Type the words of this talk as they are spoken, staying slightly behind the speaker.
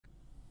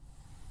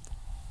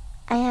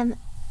I am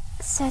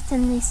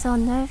certainly so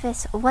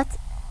nervous. What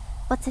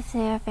if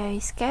they are very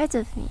scared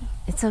of me?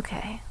 It's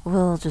okay.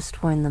 We'll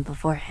just warn them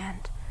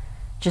beforehand.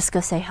 Just go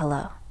say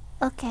hello.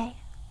 Okay.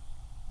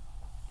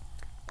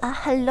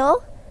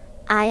 Hello?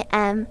 I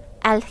am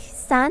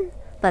Al-Hisan,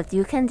 but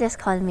you can just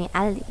call me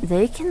Ali.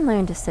 They can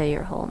learn to say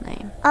your whole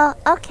name. Oh,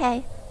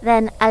 okay.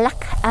 Then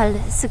Alak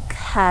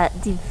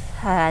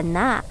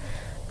al-Sukhadivana.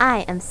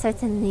 I am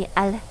certainly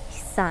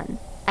Al-Hisan.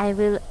 I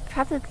will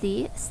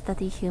probably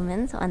study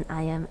humans when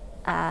I am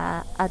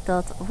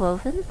adult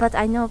woven, but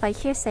I know by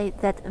hearsay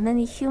that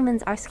many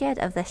humans are scared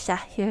of the Sha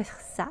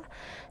Hir'za.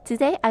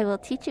 Today I will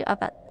teach you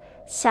about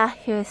Sha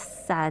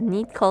Hir'za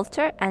need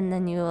culture, and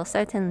then you will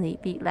certainly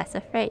be less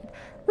afraid.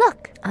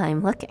 Look!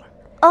 I'm looking.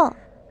 Oh,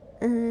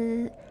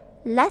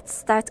 let's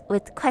start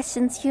with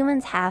questions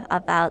humans have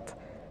about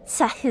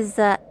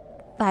Shahirza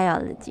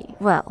biology.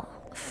 Well,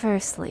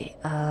 firstly,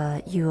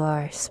 you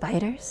are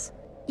spiders?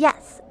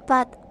 Yes,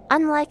 but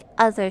unlike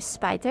other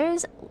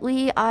spiders,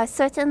 we are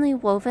certainly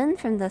woven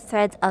from the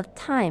threads of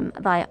time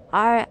by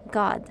our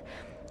God.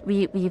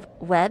 We weave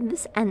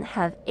webs and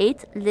have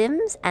 8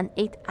 limbs and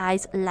 8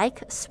 eyes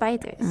like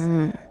spiders.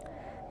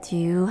 Do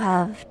you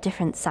have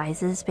different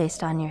sizes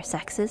based on your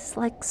sexes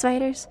like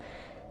spiders?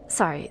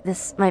 Sorry,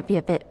 this might be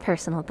a bit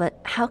personal, but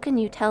how can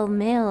you tell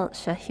male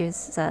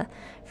Shahirza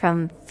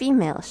from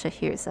female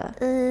Shahirza?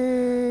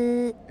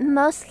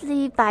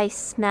 Mostly by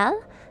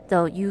smell,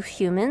 though you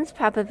humans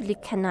probably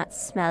cannot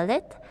smell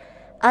it.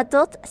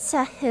 Adult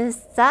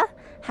Shahirza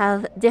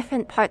have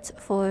different parts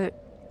for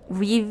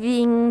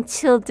weaving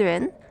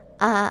children.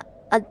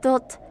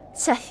 Adult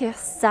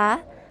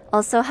Shahirza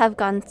also have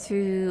gone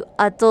through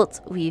adult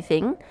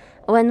weaving.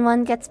 When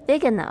one gets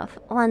big enough,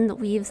 one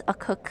weaves a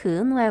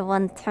cocoon where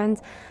one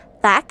turns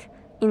back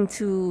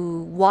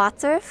into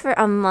water for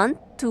a month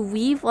to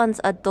weave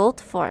one's adult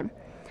form.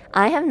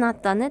 I have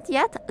not done it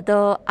yet,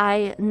 though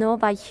I know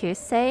by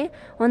hearsay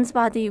one's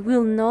body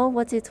will know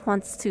what it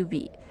wants to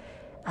be.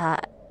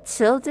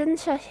 Children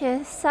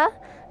Shahirza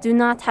do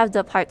not have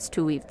the parts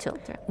to weave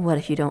children. What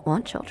if you don't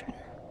want children?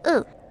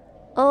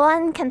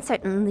 One can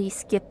certainly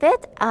skip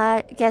it,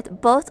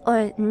 get both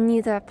or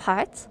neither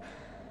parts,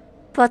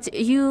 but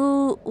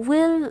you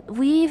will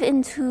weave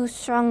into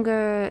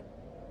stronger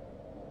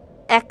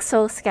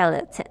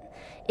exoskeleton.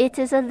 It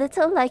is a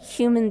little like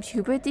human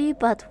puberty,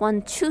 but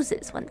one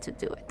chooses when to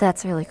do it.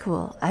 That's really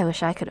cool. I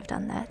wish I could have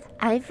done that.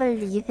 I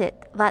believe it,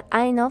 but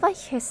I know by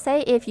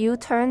hearsay if you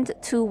turned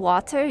to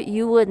water,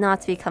 you would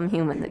not become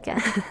human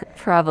again.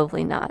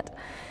 Probably not.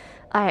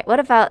 Alright, what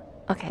about...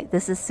 Okay,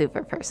 this is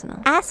super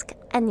personal. Ask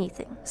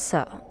anything.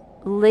 So,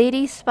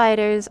 lady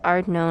spiders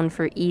are known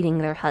for eating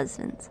their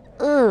husbands.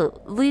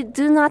 We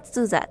do not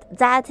do that.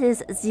 That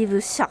is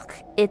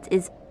zivushak. It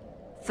is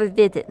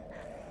forbidden.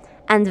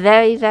 And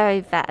very,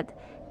 very bad.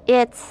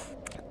 It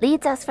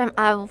leads us from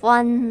our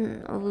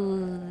one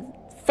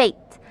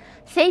fate.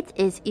 Fate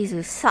is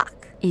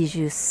izusak.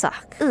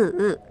 Ijusak.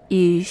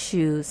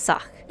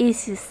 Ijusak.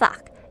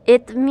 Ijusak.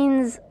 It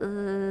means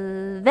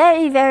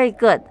very, very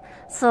good.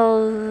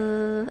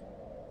 So,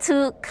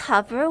 to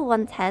cover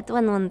one's head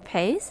when one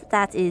prays,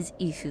 that is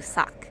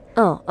ijusak.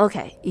 Oh,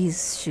 okay.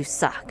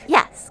 Ijusak.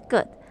 Yes,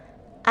 good.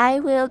 I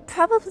will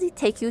probably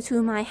take you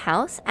to my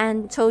house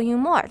and show you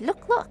more.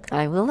 Look.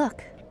 I will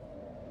look.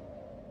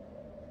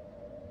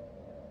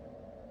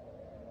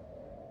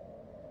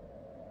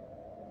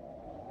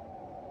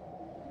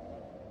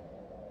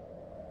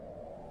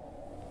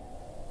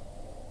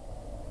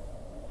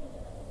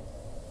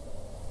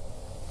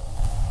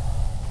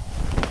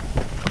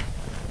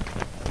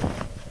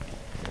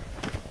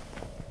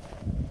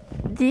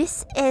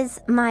 This is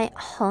my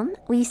home.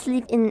 We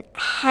sleep in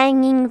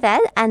hanging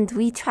bed and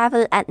we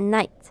travel at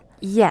night.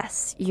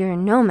 Yes, you're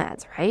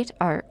nomads, right?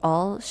 Are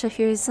all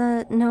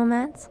Shahirza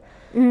nomads?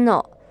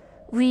 No.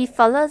 We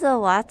follow the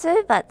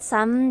water, but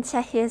some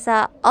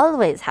Shahirza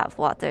always have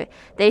water.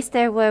 They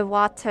stay where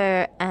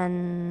water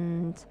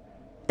and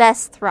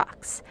best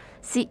rocks.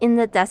 See, in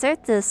the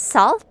desert, the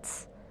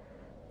salt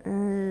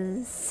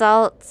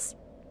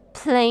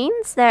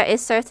plains, there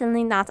is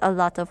certainly not a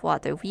lot of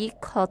water. We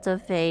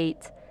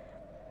cultivate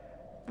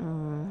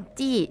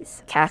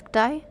these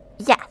cacti?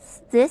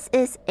 Yes, this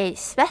is a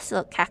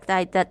special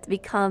cacti that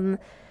become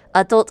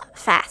adult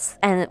fast,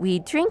 and we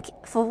drink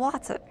for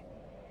water.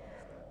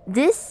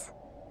 This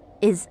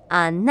is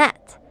a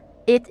net.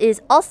 It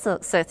is also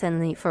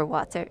certainly for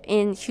water.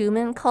 In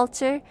human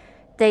culture,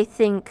 they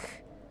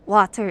think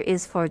water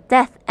is for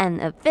death and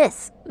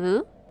abyss.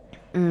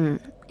 In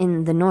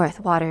the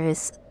north, water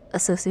is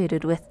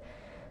associated with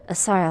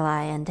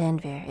Asaralai and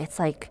Danvir. It's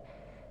like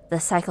the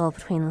cycle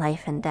between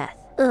life and death.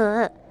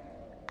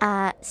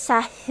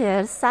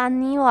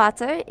 Shahirzani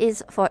water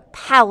is for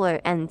power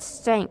and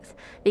strength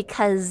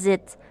because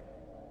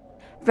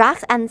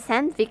rocks and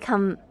sand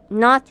become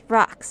not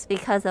rocks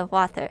because of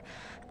water.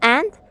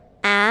 And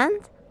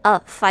a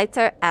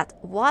fighter at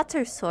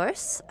water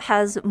source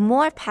has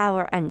more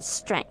power and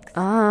strength.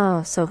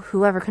 Oh, so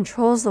whoever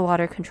controls the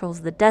water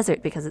controls the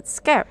desert because it's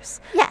scarce.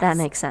 Yes. That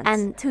makes sense.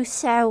 And to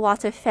share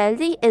water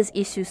fairly is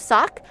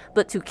ishusak,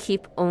 but to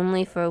keep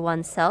only for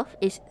oneself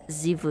is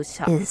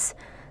zivushak. Is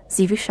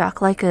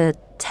zivushak like a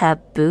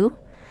taboo?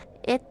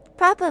 It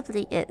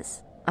probably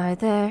is. Are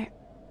there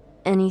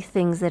any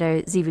things that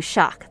are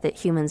zivushak that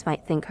humans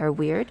might think are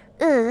weird?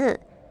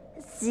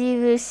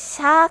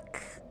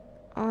 Zivushak.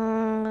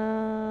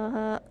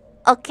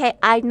 Okay,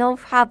 I know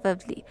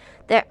probably.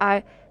 There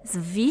are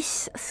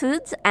zvish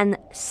foods and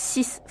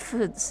shis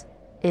foods.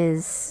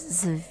 Is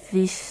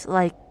zvish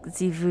like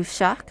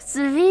zivushak?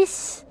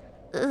 Zvish,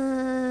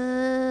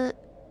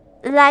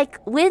 like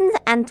wind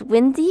and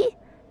windy.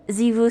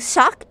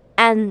 Zivushak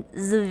and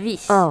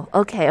zvish. Oh,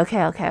 okay.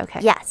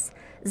 Yes.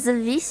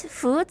 Zvish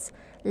foods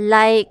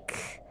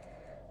like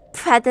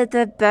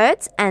predator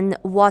birds and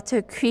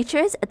water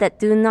creatures that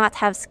do not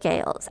have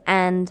scales,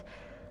 and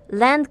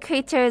land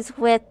creatures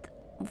with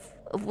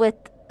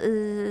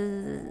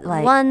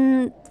Like-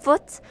 1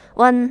 foot,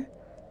 1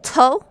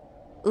 toe,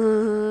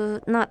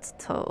 not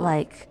toe,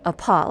 Like a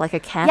paw, like a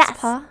cat's yes,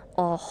 paw?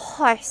 or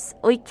horse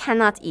we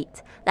cannot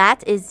eat.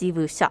 That is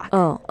zivushak.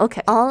 Oh,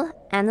 okay. All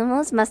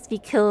animals must be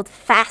killed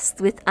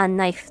fast with a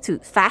knife too.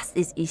 Fast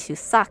is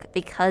ishusak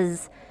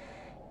because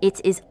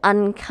it is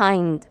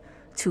unkind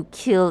to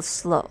kill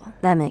slow.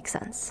 That makes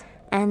sense.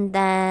 And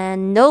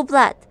then no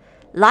blood.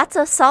 Lots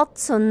of salt,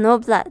 so no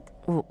blood.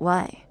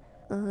 Why?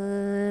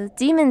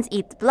 Demons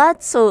eat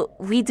blood, so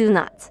we do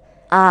not.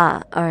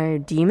 Ah, are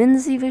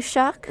demons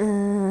zivushak?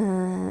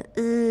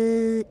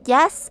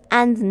 Yes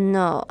and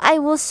no. I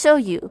will show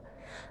you.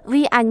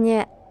 We are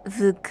near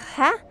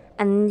Vukha,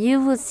 and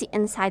you will see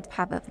inside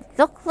probably.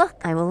 Look.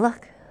 I will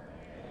look.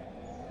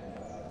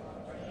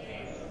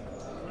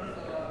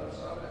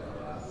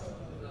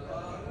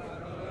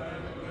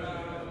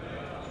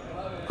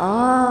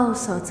 Oh,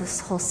 so it's this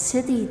whole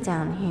city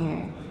down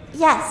here.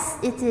 Yes,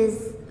 it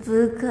is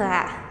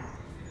Vukha.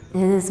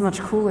 It is much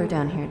cooler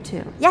down here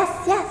too. Yes.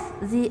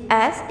 The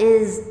earth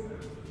is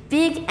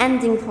big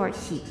ending for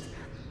heat.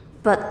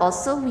 But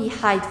also we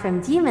hide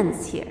from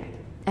demons here.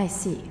 I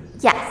see.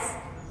 Yes.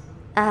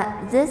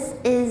 This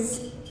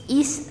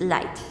is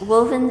Light,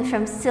 woven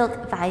from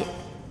silk by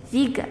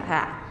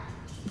Vigra.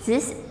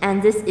 This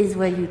is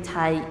where you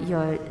tie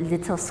your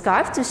little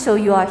scarf to show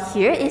you are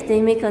here. If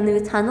they make a new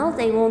tunnel,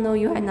 they will know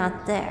you are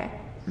not there.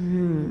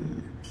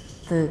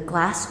 The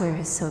glassware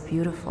is so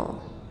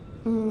beautiful.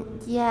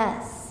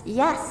 Yes,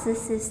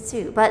 this is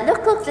too. But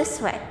look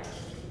this way.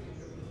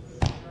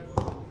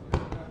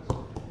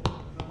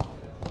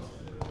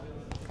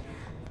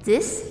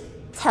 This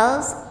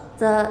tells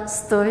the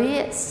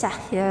story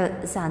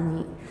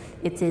Shahir'za.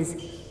 It is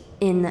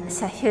in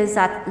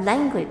Shahir'za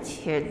language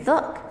here.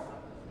 Look.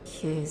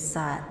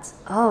 Hirzat.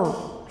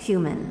 Oh,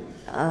 human.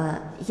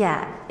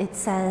 Yeah, it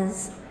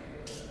says,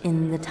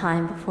 in the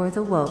time before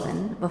the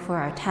woven, before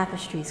our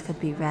tapestries could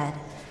be read,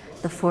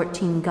 the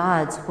 14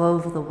 gods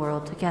wove the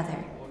world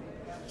together.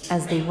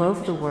 As they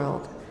wove the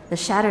world, the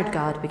shattered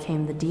god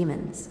became the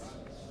demons.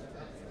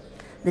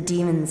 The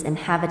demons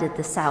inhabited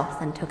the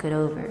south and took it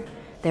over.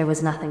 There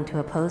was nothing to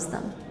oppose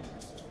them.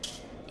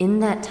 In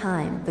that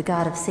time, the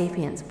god of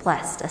sapience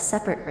blessed a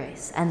separate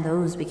race, and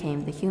those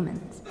became the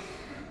humans.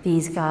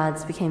 These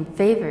humans became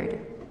favored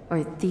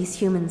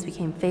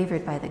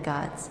by the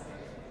gods.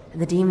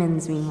 The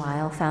demons,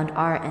 meanwhile, found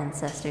our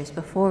ancestors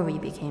before we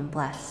became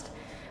blessed.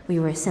 We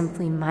were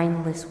simply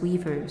mindless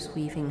weavers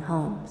weaving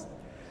homes.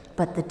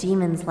 But the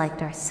demons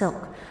liked our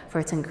silk for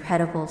its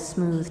incredible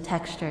smooth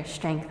texture,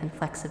 strength, and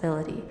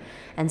flexibility,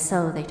 and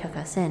so they took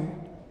us in.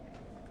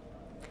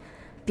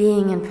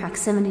 Being in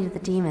proximity to the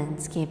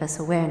demons gave us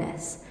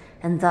awareness,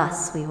 and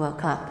thus we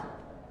woke up.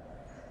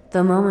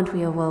 The moment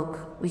we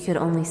awoke, we could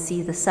only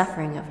see the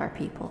suffering of our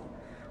people.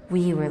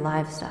 We were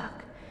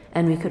livestock,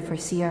 and we could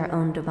foresee our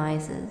own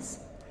demises.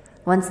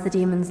 Once the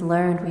demons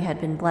learned we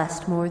had been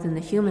blessed more than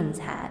the humans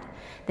had,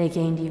 they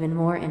gained even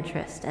more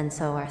interest, and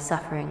so our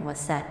suffering was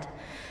set.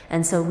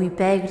 And so we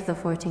begged the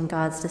 14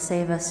 gods to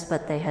save us,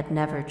 but they had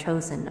never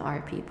chosen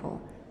our people.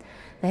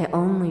 They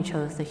only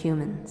chose the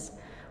humans.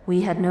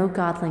 We had no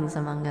godlings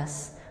among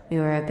us. We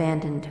were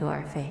abandoned to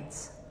our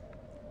fates.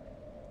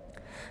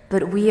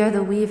 But we are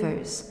the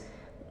weavers,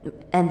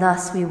 and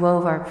thus we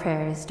wove our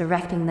prayers,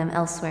 directing them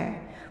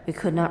elsewhere. We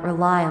could not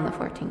rely on the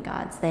 14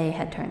 gods. They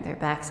had turned their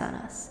backs on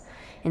us.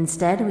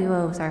 Instead, we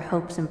wove our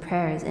hopes and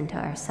prayers into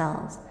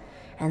ourselves,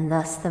 and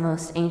thus the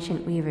most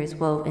ancient weavers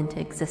wove into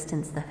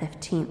existence the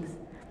 15th.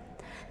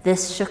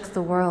 This shook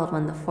the world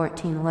when the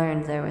 14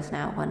 learned there was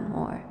now one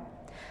more.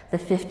 The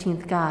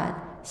 15th god,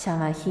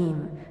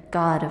 Shamahim,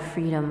 god of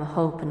freedom,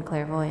 hope, and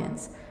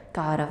clairvoyance,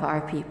 god of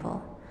our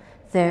people.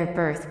 Their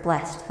birth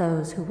blessed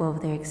those who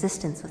wove their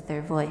existence with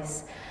their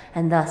voice,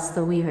 and thus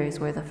the weavers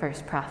were the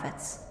first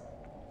prophets.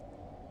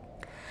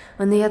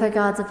 When the other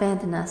gods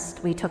abandoned us,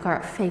 we took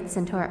our fates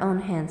into our own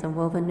hands and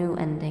wove a new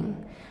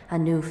ending, a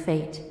new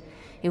fate.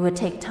 It would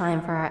take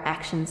time for our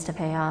actions to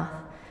pay off,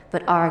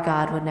 but our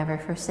God would never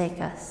forsake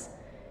us.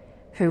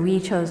 For we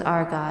chose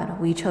our God,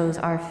 we chose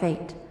our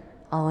fate.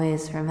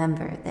 Always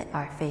remember that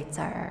our fates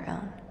are our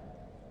own.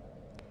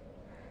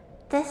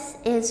 This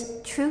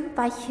is true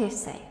by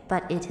hearsay,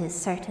 but it is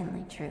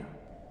certainly true.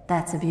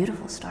 That's a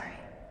beautiful story.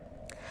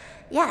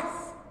 Yes,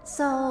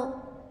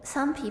 so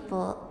some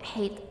people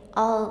hate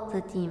all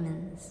the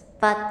demons,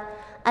 but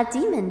a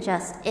demon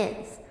just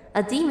is.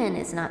 A demon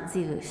is not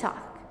Zivu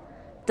Shock.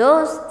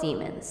 Those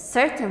demons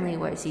certainly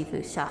were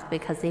Zivu Shock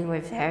because they were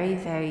very,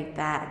 very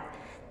bad.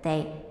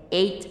 They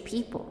ate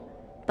people,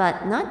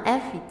 but not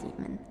every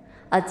demon.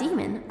 A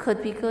demon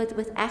could be good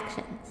with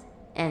actions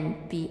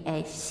and be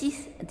a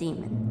sheath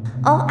demon.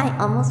 Oh, I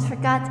almost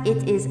forgot,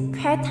 it is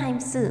prayer time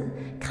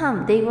soon.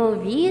 Come, they will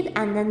read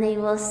and then they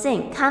will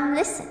sing. Come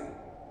listen.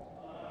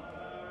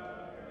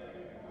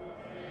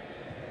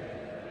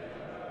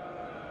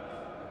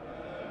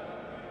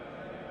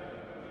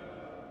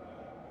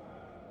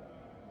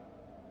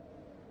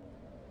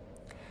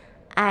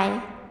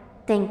 I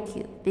thank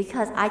you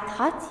because I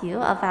taught you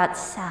about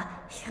Sha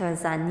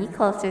Hir'za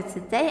culture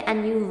today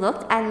and you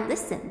looked and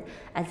listened.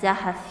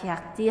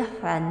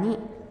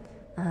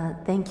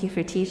 Thank you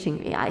for teaching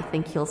me. I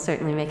think you'll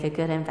certainly make a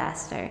good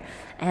ambassador.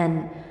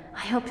 And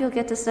I hope you'll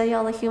get to study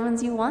all the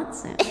humans you want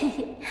soon.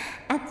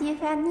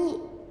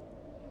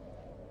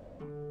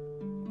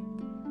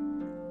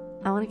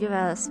 I want to give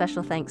a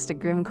special thanks to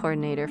Grim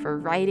Coordinator for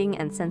writing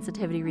and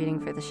sensitivity reading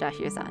for the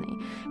Shahirza.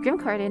 Grim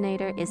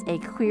Coordinator is a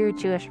queer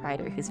Jewish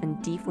writer who's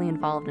been deeply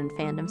involved in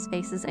fandom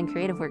spaces and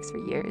creative works for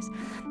years.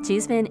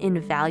 She's been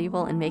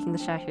invaluable in making the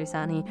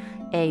Shahirza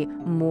a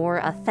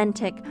more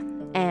authentic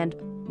and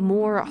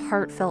more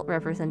heartfelt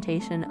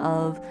representation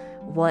of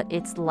what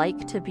it's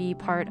like to be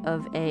part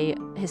of a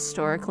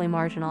historically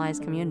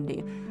marginalized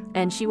community.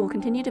 And she will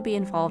continue to be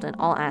involved in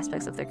all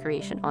aspects of the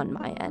creation on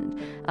my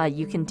end.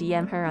 You can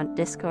DM her on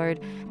Discord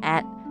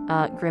at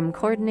Grim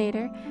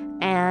Coordinator.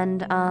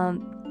 And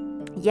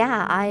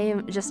yeah,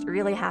 I'm just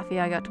really happy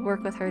I got to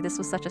work with her. This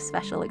was such a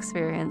special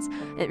experience.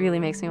 It really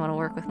makes me want to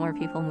work with more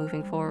people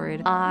moving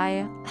forward.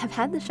 I have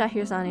had the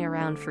Shahirza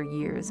around for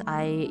years.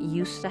 I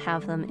used to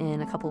have them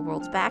in a couple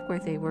worlds back where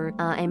they were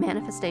a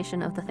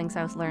manifestation of the things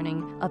I was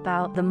learning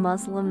about the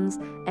Muslims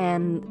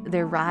and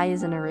their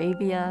rise in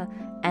Arabia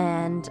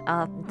and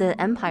the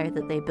empire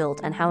that they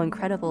built and how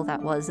incredible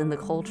that was in the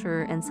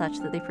culture and such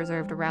that they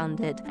preserved around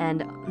it.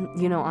 And,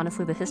 you know,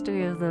 honestly, the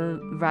history of the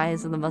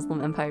rise of the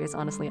Muslim empire is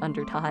honestly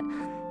undertaught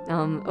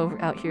over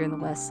out here in the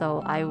West.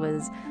 So I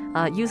was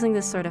using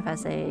this sort of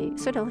as a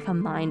like a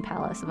mind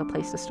palace of a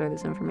place to store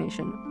this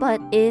information.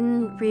 But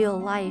in real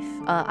life,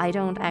 I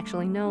don't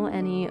actually know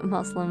any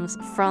Muslims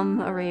from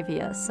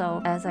Arabia.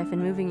 So as I've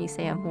been moving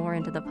Isaiah more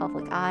into the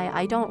public eye,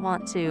 I don't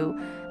want to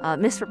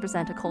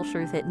misrepresent a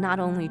culture that not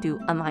only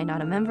am I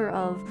not a member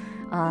of,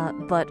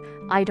 but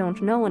I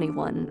don't know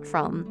anyone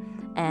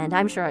from. And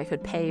I'm sure I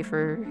could pay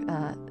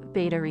for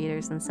beta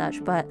readers and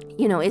such, but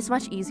you know, it's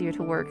much easier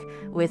to work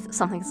with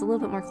something that's a little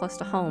bit more close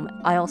to home.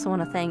 I also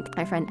want to thank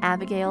my friend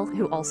Abigail,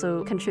 who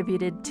also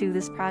contributed to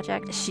this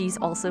project. She's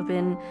also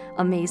been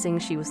amazing.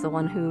 She was the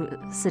one who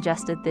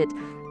suggested that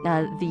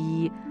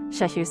the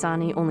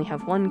Shahirza only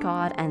have one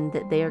god and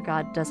that their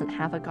god doesn't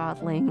have a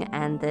godling,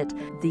 and that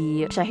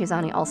the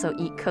Shahirza also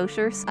eat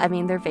kosher. I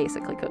mean, they're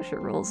basically kosher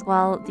rules.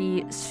 While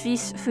the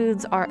Swiss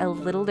foods are a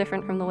little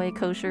different from the way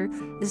kosher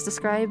is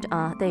described,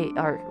 they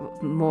are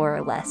more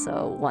or less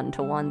so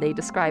one-to-one. They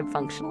describe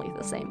functionally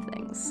the same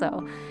things.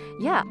 So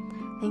yeah,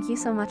 thank you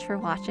so much for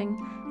watching,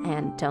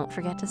 and don't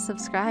forget to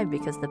subscribe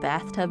because the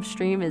bathtub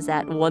stream is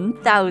at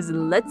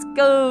 1,000. Let's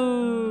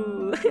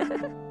go!